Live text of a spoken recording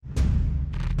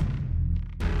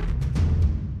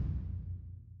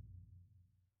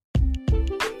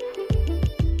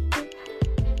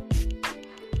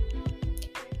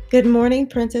Good morning,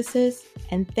 princesses,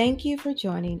 and thank you for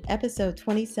joining episode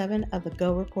 27 of the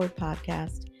Go Record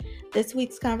podcast. This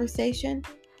week's conversation,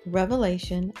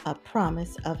 Revelation, a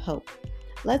promise of hope.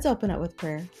 Let's open up with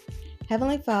prayer.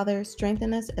 Heavenly Father,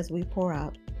 strengthen us as we pour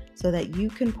out so that you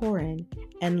can pour in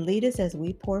and lead us as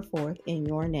we pour forth in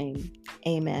your name.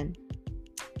 Amen.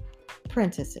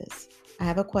 Princesses, I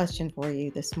have a question for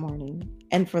you this morning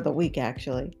and for the week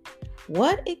actually.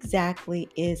 What exactly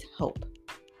is hope?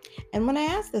 And when I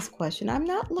ask this question, I'm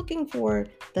not looking for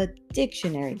the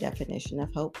dictionary definition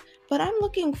of hope, but I'm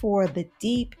looking for the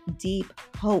deep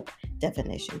hope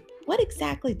definition. What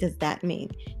exactly does that mean?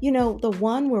 You know, the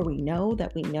one where we know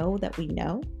that we know that we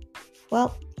know?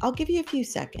 Well, I'll give you a few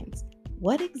seconds.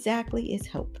 What exactly is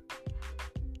hope?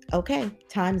 Okay,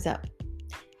 time's up.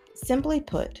 Simply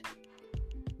put,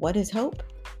 what is hope?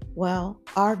 Well,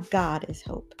 our God is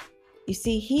hope. You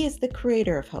see, He is the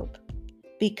creator of hope.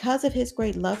 Because of His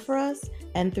great love for us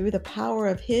and through the power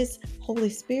of His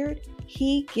Holy Spirit,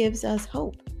 He gives us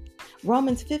hope.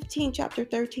 Romans 15, chapter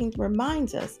 13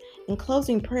 reminds us in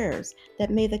closing prayers that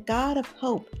may the God of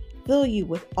hope fill you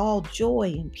with all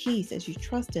joy and peace as you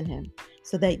trust in Him,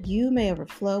 so that you may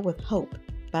overflow with hope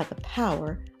by the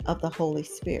power of the Holy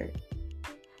Spirit.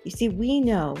 You see, we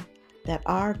know that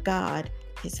our God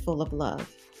is full of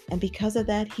love, and because of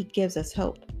that, He gives us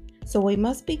hope. So we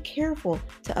must be careful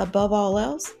to, above all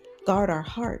else, guard our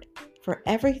heart, for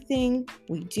everything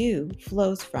we do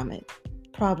flows from it.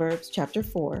 Proverbs chapter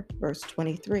 4, verse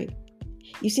 23.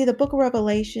 You see, the book of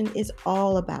Revelation is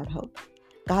all about hope.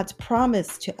 God's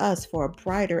promise to us for a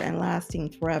brighter and lasting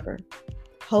forever.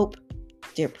 Hope,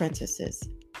 dear princesses,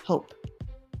 hope.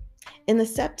 In the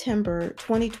September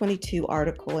 2022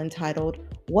 article entitled,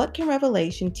 "What Can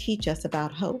Revelation Teach Us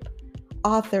About Hope?"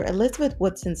 author Elizabeth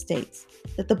Woodson states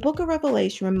that the book of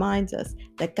Revelation reminds us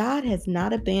that God has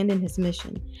not abandoned His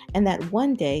mission and that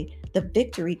one day the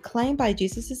victory claimed by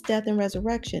Jesus' death and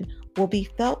resurrection will be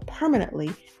felt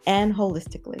permanently and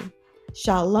holistically.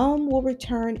 Shalom will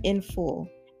return in full,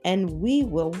 and we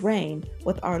will reign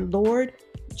with our Lord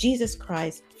Jesus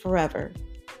Christ forever.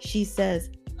 She says,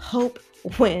 hope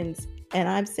wins, and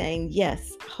I'm saying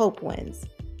yes, hope wins.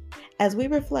 As we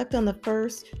reflect on the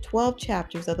first 12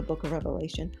 chapters of the book of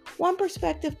Revelation, one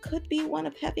perspective could be one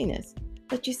of heaviness.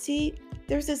 But you see,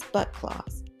 there's this but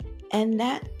clause. And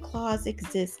that clause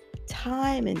exists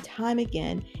time and time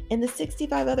again in the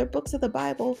 65 other books of the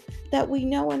Bible that we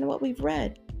know and what we've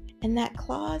read. And that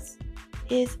clause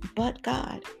is but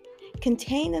God.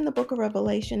 Contained in the book of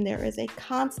Revelation, there is a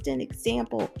constant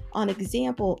example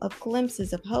of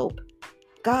glimpses of hope.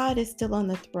 God is still on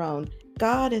the throne.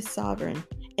 God is sovereign.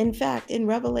 In fact, in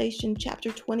Revelation chapter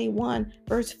 21,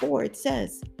 verse 4, it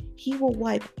says, He will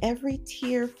wipe every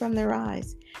tear from their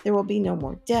eyes. There will be no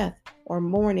more death or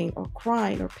mourning or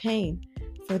crying or pain,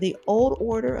 for the old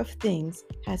order of things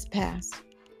has passed.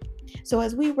 So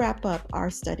as we wrap up our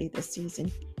study this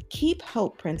season, keep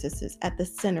hope, princesses, at the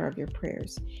center of your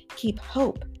prayers. Keep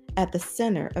hope at the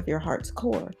center of your heart's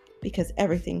core, because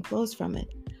everything flows from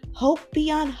it. Hope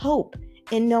beyond hope,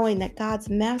 in knowing that God's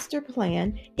master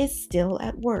plan is still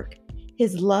at work.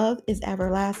 His love is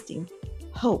everlasting.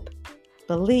 Hope,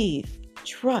 believe,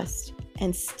 trust,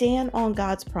 and stand on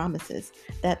God's promises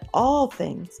that all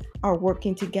things are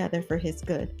working together for His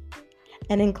good.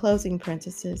 And in closing,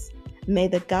 princesses, may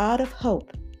the God of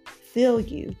hope fill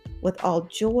you with all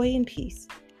joy and peace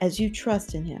as you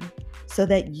trust in Him, so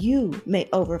that you may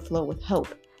overflow with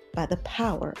hope by the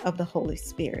power of the Holy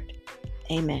Spirit.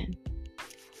 Amen.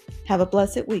 Have a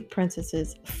blessed week,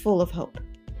 princesses, full of hope.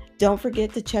 Don't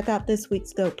forget to check out this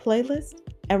week's Go playlist.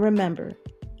 And remember,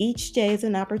 each day is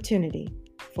an opportunity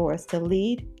for us to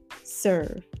lead,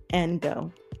 serve, and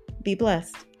go. Be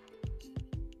blessed.